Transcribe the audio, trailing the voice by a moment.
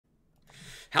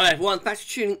Hello everyone, thanks for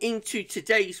tuning into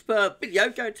today's video.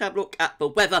 Going to have a look at the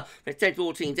weather for 10 to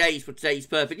 14 days for today's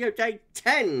video. Day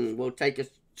 10 will take us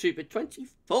to the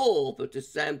 24th of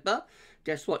December.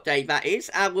 Guess what day that is?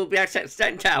 And we'll be able to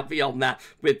extend out beyond that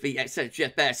with the extended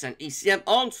GFS and ECM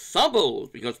ensembles,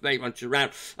 because they run to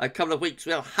around a couple of weeks.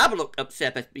 We'll have a look at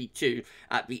CFS V2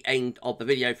 at the end of the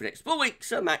video for the next 4 weeks,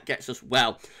 so that gets us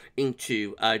well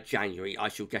into January. I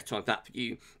shall get on that for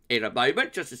you in a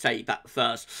moment. Just to say that the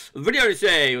first video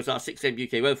today was our 6am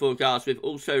UK weather forecast. We've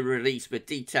also released the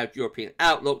detailed European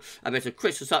outlook, and there's a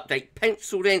Christmas update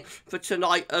penciled in for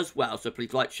tonight as well. So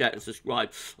please like, share and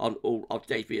subscribe on all of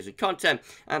today's videos and content.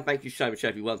 And thank you so much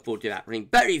everyone for doing that. Running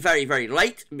very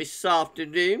late this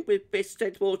afternoon with this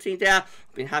 10 to 14 day.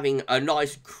 I've been having a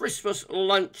nice Christmas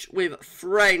lunch with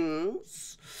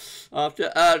friends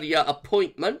after earlier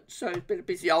appointments, so it's been a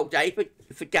busy old day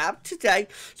for Gav today,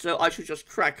 so I shall just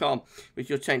crack on with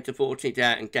your 10 to 14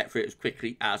 day and get through it as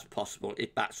quickly as possible,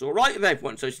 if that's all right with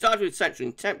everyone. So starting with central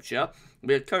temperature,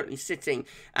 we're currently sitting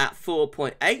at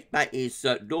 4.8. That is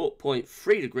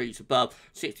 0.3 degrees above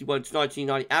 61 to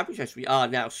 1990 average, as we are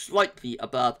now slightly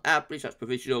above average. That's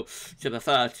provisional to the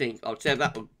 13th of December.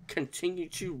 That will continue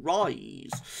to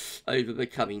rise over the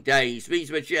coming days.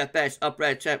 These are the GFS upper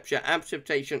air temperature and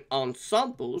precipitation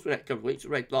ensembles for the next couple of weeks. The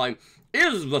red line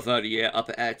is the 30-year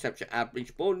upper air temperature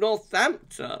average for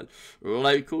Northampton,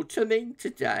 local to me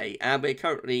today, and we're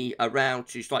currently around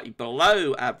to slightly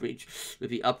below average with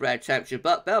the upper air temperature,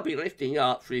 but they'll be lifting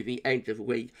up through the end of the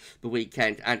week, the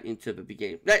weekend, and into the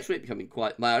beginning of next week, becoming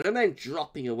quite mild, and then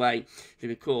dropping away through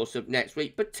the course of next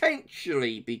week,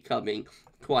 potentially becoming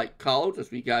quite cold as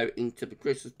we go into the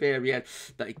Christmas period.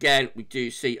 But again, we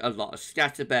do see a lot of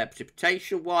scatterbear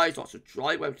precipitation wise, lots of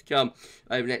dry weather to come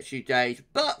over the next few days,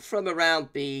 but from around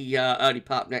the early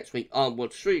part of next week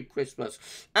onwards through Christmas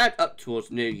and up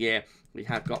towards New Year, we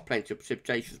have got plenty of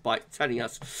precipitation spikes telling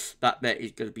us that there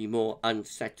is going to be more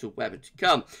unsettled weather to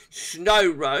come. Snow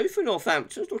row for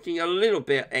Northampton is looking a little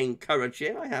bit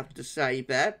encouraging, I have to say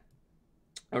there.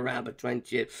 Around the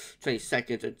 20th,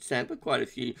 22nd of December, quite a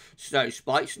few snow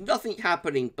spikes. Nothing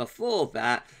happening before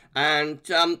that, and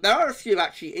there are a few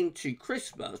actually into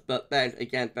Christmas, but then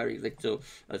again very little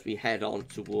as we head on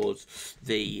towards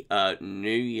the New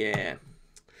Year.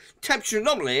 Temperature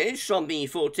anomalies from the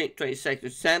 14th, 22nd of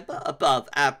December, above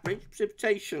average.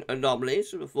 Precipitation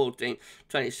anomalies from the 14th,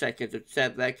 22nd of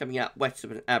December, they're coming out wetter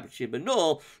than average in the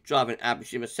north, driving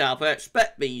average in the south. I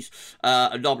expect these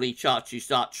anomaly charts to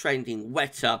start trending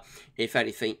wetter, if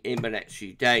anything, in the next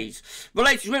few days. The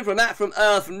latest Windflow Map from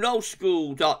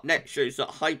earthnullschool.net shows that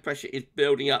high pressure is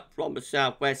building up from the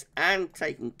southwest and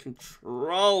taking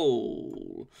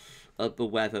control of the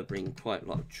weather, bringing quite a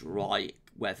lot of dry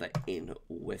weather in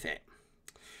with it.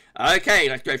 Okay,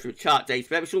 let's go through the chart dates.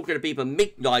 It's all going to be the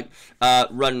midnight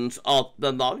runs of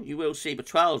the month. You will see the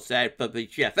 12s there for the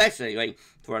GFS anyway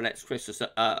for our next Christmas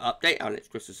update, our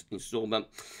next Christmas installment.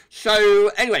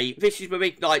 So anyway, this is the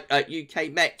midnight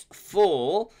UK Met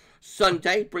for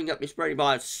Sunday. Bring up this very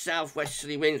mild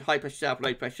southwesterly wind, high pressure south,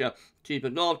 low pressure to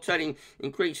the north, turning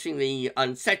increasingly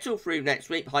unsettled through next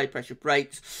week. High pressure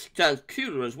breaks, turns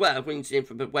cooler as well, winds in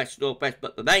from the west northwest,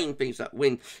 but the main thing is that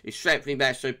wind is strengthening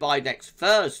there. So by next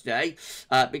Thursday,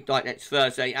 midnight next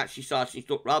Thursday, actually starting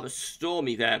to look rather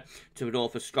stormy there to the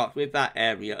north of Scotland with that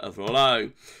area of low.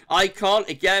 Icon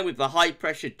again with the high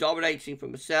pressure dominating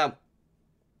from the south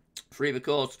through the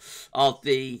course of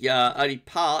the early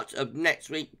part of next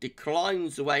week,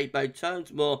 declines away, but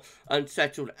turns more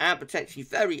unsettled and potentially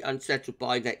very unsettled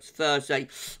by next Thursday.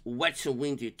 Wet and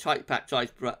windy, tight packed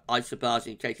isobars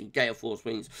indicating gale force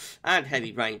winds and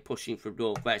heavy rain pushing from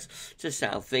northwest to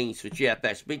southeast for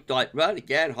GFS. Midnight run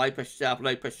again, high pressure south,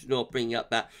 low pressure north, bringing up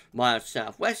that mild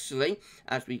southwesterly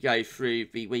as we go through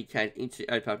the weekend into the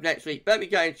early part of next week. Then we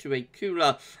go into a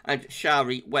cooler and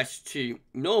showery west to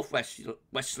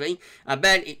northwesterly, and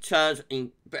then it turns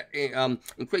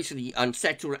increasingly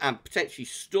unsettled and potentially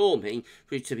stormy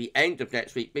through to the end of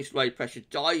next week. This low pressure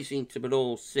dives into the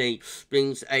North Sea,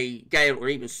 brings a gale or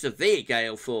even severe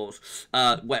gale force,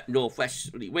 wet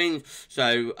northwesterly wind.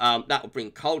 So that will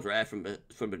bring colder air from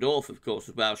the north, of course,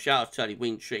 as well. Showers turning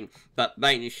wintering, but the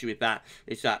main issue with that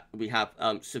is that we have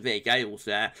severe gales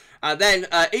there. And then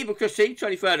even Precip,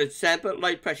 23rd of December,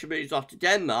 low pressure moves off to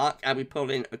Denmark, and we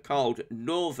pull in a cold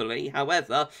northerly.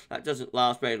 However, that doesn't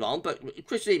last very long, but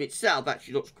Precip itself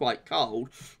actually looks quite cold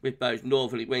with those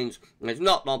northerly winds. And it's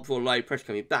not long before low pressure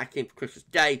coming back in for Christmas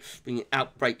Day, bringing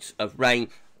outbreaks of rain.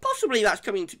 Possibly that's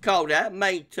coming to cold air.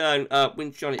 May turn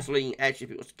windshield on its leading edge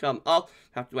if it was to come off.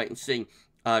 Have to wait and see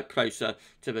closer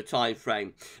to the time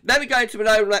frame. Then we go into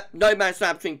the no man's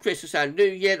land between Christmas and New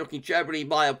Year, looking generally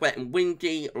mild, wet and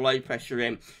windy, low pressure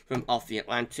in from off the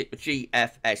Atlantic. The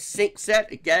GFS 6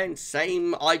 set, again,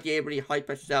 same idea, really high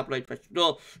pressure south, low pressure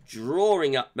north,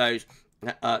 drawing up those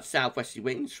southwesterly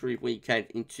winds through the weekend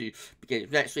into beginning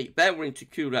of next week. Then we're into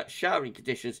cooler showering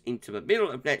conditions into the middle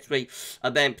of next week,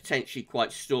 and then potentially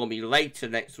quite stormy later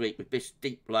next week with this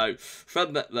deep blow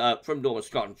from northern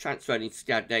Scotland transferring into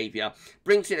Scandinavia,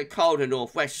 brings in a colder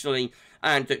northwesterly,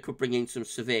 and it could bring in some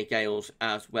severe gales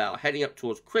as well. Heading up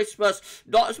towards Christmas,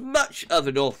 not as much of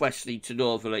a northwesterly to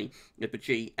northerly with the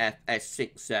GFS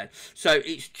 6 set. So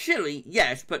it's chilly,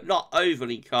 yes, but not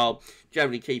overly cold,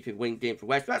 generally keeping wind in from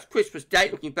west. That's Christmas Day,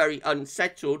 looking very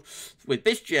unsettled with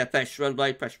this GFS run,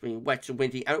 low pressure being wet and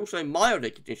windy, and also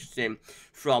milder conditions in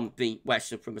from the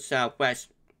west and from the southwest.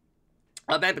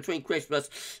 And then between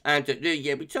Christmas and New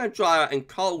Year, we turn drier and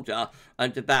colder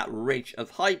under that ridge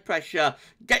of high pressure.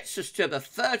 Gets us to the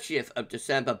 30th of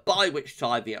December, by which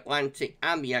time the Atlantic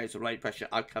and the areas of low pressure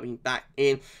are coming back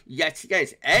in yet again.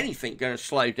 Is anything going to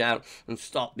slow down and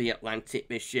stop the Atlantic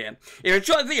this year? If you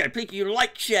enjoyed the video, please can you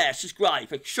like, share, subscribe.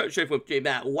 Thank you so much for doing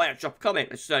that. Why not drop a comment?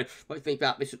 Let us know what you think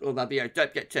about this and all that video. Don't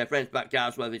forget to tell friends about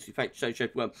GavsWeatherVids. Thank you so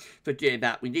much for doing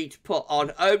that. We need to put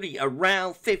on only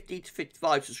around 50 to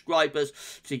 55 subscribers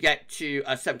to get to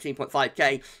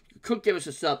 17.5k. You could give us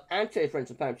a sub and tell your friends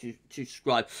and family to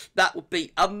subscribe. That would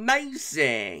be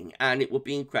amazing, and it would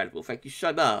be incredible. Thank you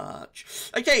so much.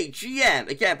 Okay, GM,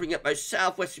 again, bring up those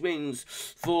southwest winds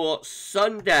for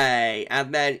Sunday,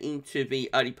 and then into the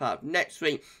early part of next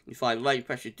week, you find low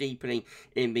pressure deepening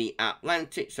in the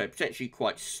Atlantic, so potentially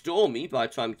quite stormy by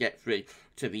the time we get through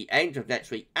to the end of next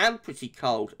week, and pretty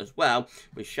cold as well,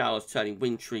 with showers turning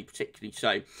wintry, particularly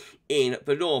so in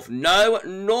the north. No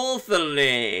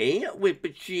northerly with the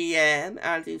GM,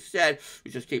 and instead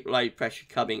we just keep low pressure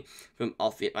coming from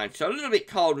off the Atlantic. So a little bit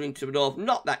colder into the north,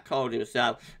 not that cold in the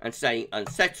south, and staying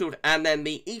unsettled. And then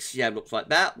the ECM looks like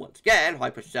that. Once again, high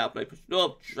pressure south, low pressure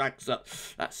north, drags up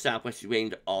that southwesterly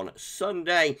wind on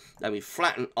Sunday. Then we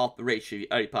flatten off the ridge to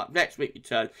the early part of next week. We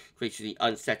turn increasingly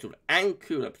unsettled and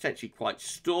cooler, potentially quite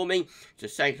stormy to the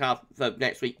second half of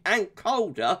next week, and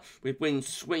colder with winds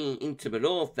swinging into the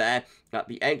north there. At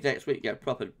the end of next week, you get a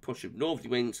proper push of northerly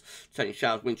winds, turning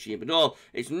showers wintry in the north.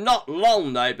 It's not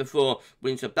long, though, before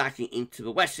winds are backing into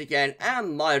the west again,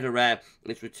 and milder air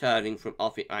is returning from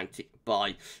off the Atlantic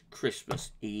by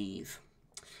Christmas Eve.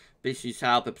 This is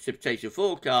how the precipitation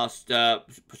forecast, the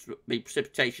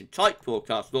precipitation type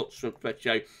forecast looks from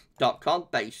Precipitation.com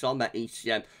based on that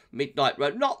ECM midnight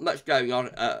run. Not much going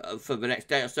on for the next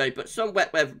day or so, but some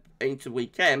wet weather into the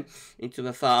weekend, into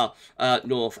the far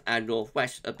north and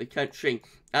northwest of the country.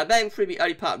 And then through the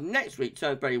early part of next week,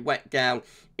 turns very wet down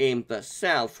in the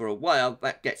south for a while.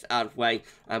 That gets out of the way,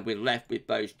 and we're left with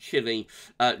those chilly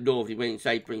northerly winds.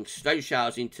 They bring snow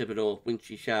showers into the north,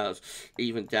 wintry showers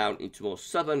even down into more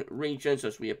southern regions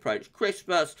as we approach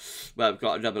Christmas. Well, we've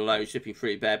got another low zipping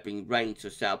through there, bringing rain to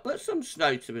the south, but some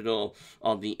snow to the north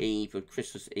on the eve of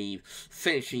Christmas Eve,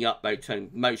 finishing up, though, turning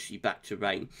mostly back to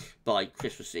rain by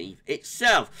Christmas Eve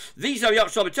itself. These are the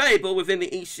options on the table within the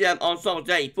ECM Ensemble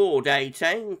Day for Day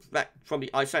 10. Back from the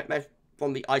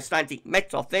Icelandic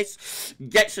Met Office,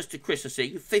 gets us to Christmas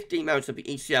Eve. 15 moments of the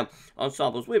ECM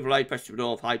ensembles with low pressure to the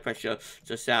north, high pressure to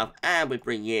the south, and we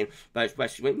bring in those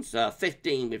westerly winds.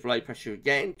 15 with low pressure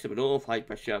again to the north, high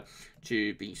pressure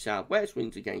to the southwest.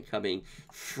 Winds again coming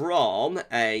from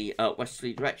a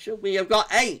westerly direction. We have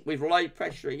got 8 with low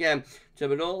pressure again to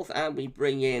the north, and we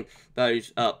bring in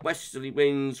those westerly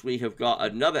winds. We have got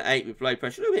another 8 with low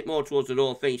pressure, a little bit more towards the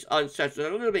northeast, unsettled,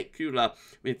 a little bit cooler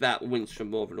with that winds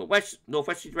from more of a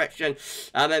northwesterly direction.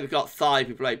 And then we've got 5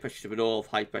 with low pressure to the north,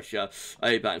 high pressure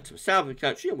over into the south of the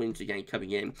country, and winds again coming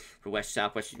in from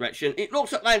west-southwesterly direction. It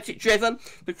looks Atlantic driven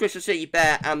for Christmas Eve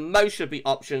there, and most of the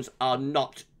options are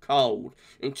not cold.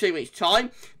 In 2 weeks' time,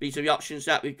 these are the options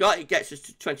that we've got. It gets us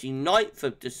to 29th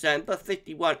of December,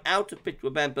 51 out of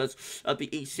 51 members of the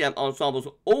ECM ensembles,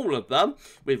 all of them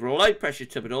with low pressure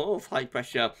to the north, high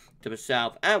pressure to the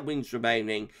south, and winds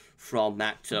remaining from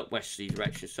that westerly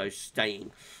direction, so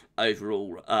staying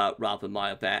overall rather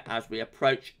mild there as we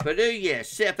approach the new year.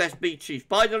 CFS V2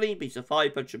 finally beats a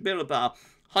 500 millibar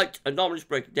height anomalies,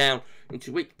 breaking down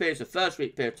into week periods. The first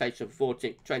week period takes from 14th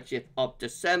to 20th of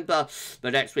December. The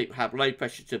next week we'll have low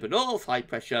pressure to the north, high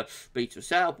pressure be to the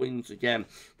south. Winds again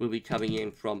will be coming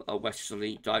in from a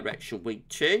westerly direction. Week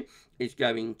 2 is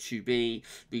going to be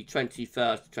the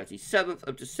 21st, 27th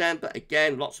of December.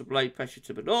 Again, lots of low pressure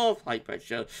to the north, high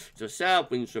pressure to the south.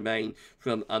 Winds remain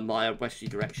from a mild westerly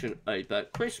direction over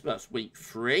Christmas. Week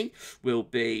 3 will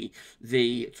be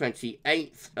the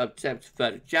 28th of December to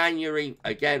 3rd of January.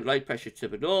 Again, low pressure to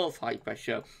the north, high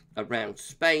pressure around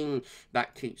Spain.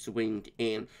 That keeps the wind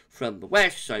in from the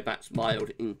west, so that's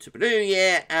mild into the new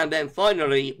year. And then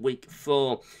finally, week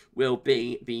 4 will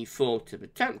be the 4th to the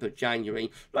 10th of January.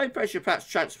 Low pressure perhaps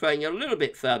transferring a little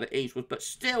bit further eastward, but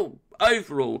still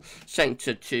overall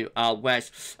centred to our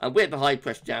west. And with the high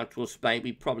pressure down towards Spain,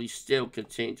 we probably still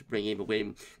continue to bring in the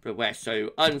wind from the west.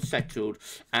 So unsettled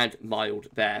and mild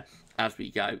there as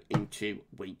we go into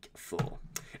week 4.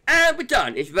 And we're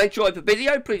done. If you've enjoyed the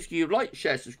video, please give you a like,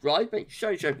 share, subscribe. Make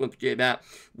sure you show everyone to do about.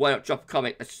 Why not drop a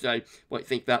comment? Let us know what you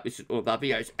think about this and all of our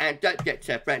videos. And don't forget to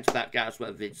tell friends about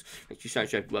GavsWeatherVids. Make sure you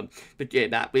show everyone to do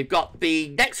that. We've got the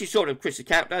next installment of Christmas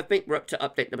countdown. I think we're up to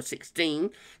update number 16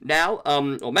 now.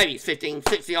 Or maybe it's 15,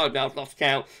 16. I don't know, I've lost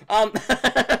count.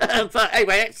 But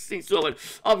anyway, next installment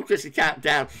of the Christmas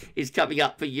countdown is coming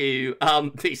up for you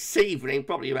this evening,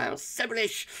 probably around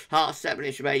 7ish, half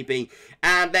 7ish maybe.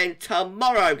 And then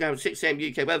tomorrow, going 6 AM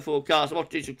UK weather forecast. I want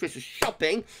to do some Christmas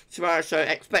shopping tomorrow, so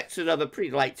expect another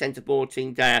pretty late 10 to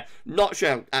 14 day. Not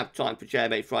sure I have time for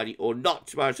JMA Friday or not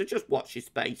tomorrow, so just watch your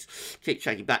space. Keep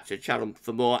checking back to the channel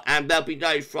for more, and there'll be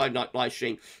no Friday night live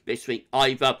stream this week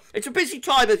either. It's a busy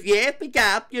time of year, big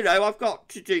gap, you know, I've got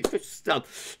to do Christmas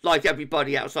stuff like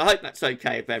everybody else. I hope that's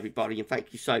okay with everybody, and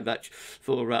thank you so much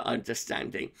for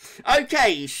understanding.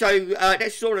 Okay, so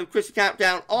next sort of Christmas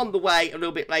countdown on the way a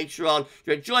little bit later on.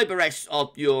 You enjoy the rest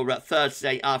of your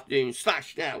Thursday afternoon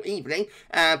 / now evening.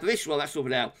 And for this one, that's all for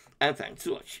now. And thanks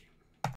for watching.